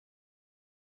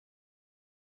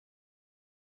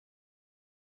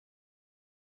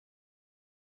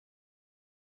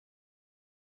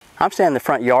I'm standing in the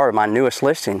front yard of my newest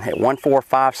listing at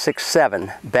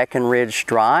 14567 BECKENRIDGE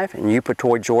Drive in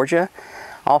Upatoi, Georgia.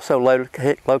 Also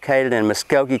located in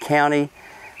Muskogee County,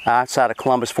 outside of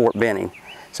Columbus, Fort Benning.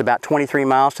 It's about 23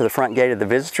 miles to the front gate of the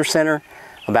Visitor Center,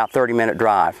 about 30-minute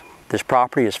drive. This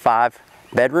property is 5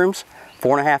 bedrooms,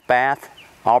 4.5 bath,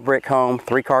 all brick home,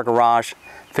 3-car garage,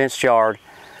 fenced yard,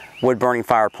 wood-burning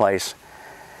fireplace.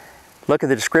 Look at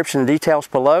the description and details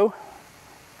below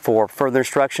for further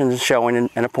instructions, showing,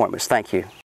 and appointments. Thank you.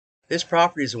 This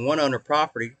property is a one-owner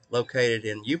property located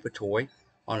in Upatoi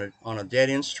on a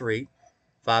dead-end street,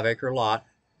 5-acre lot.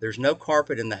 There's no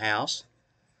carpet in the house,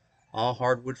 all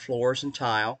hardwood floors and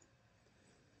tile.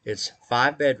 It's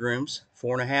 5 bedrooms,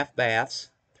 4.5 baths,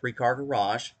 3-car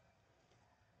garage.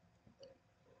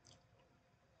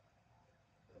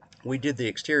 We did the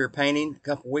exterior painting a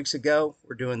couple weeks ago.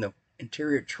 We're doing the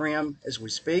interior trim as we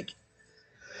speak.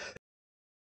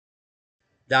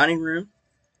 Dining room.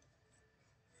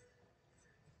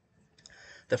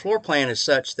 The floor plan is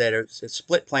such that it's a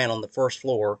split plan on the first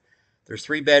floor. There's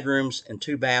 3 bedrooms and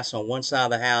 2 baths on one side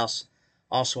of the house.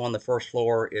 Also on the first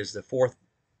floor is the 4th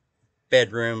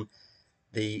bedroom,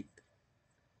 the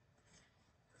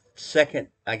second,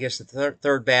 I guess the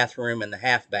third bathroom, and the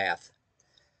half bath.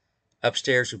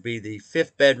 Upstairs would be the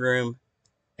 5th bedroom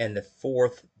and the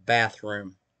 4th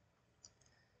bathroom.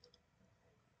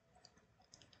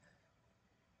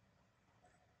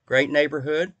 Great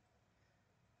neighborhood,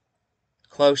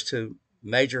 close to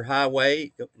major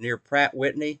highway near Pratt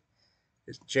Whitney.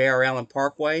 It's J.R. Allen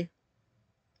Parkway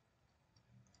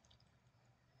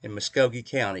in Muskogee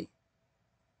County.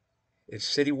 It's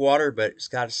city water, but it's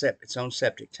got its own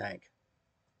septic tank.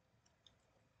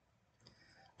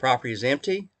 Property is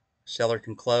empty. Seller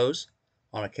can close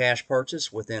on a cash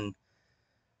purchase within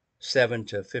 7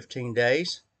 to 15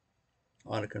 days.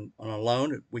 On a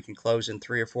loan, we can close in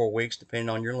 3 or 4 weeks, depending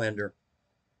on your lender.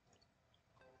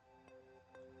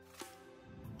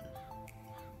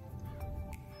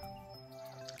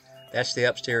 That's the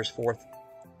upstairs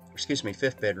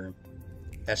 5th bedroom.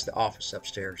 That's the office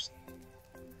upstairs.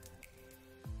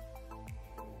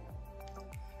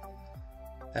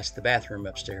 That's the bathroom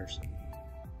upstairs.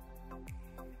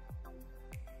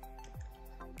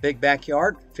 Big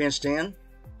backyard, fenced in.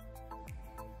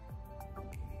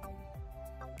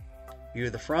 View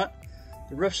of the front.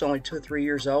 The roof's only 2 or 3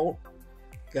 years old.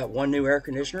 Got 1 new air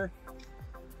conditioner.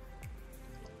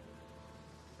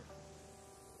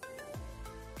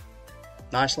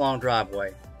 Nice long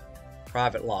driveway.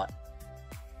 Private lot.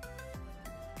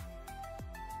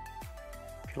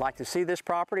 If you'd like to see this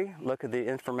property, look at the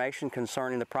information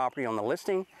concerning the property on the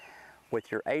listing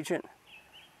with your agent.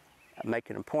 Make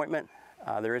an appointment.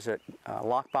 There is a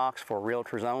lockbox for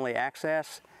realtors only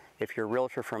access. If you're a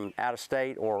realtor from out of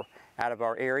state or out of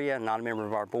our area, not a member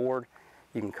of our board,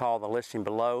 you can call the listing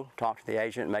below, talk to the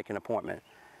agent, and make an appointment.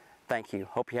 Thank you.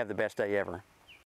 Hope you have the best day ever.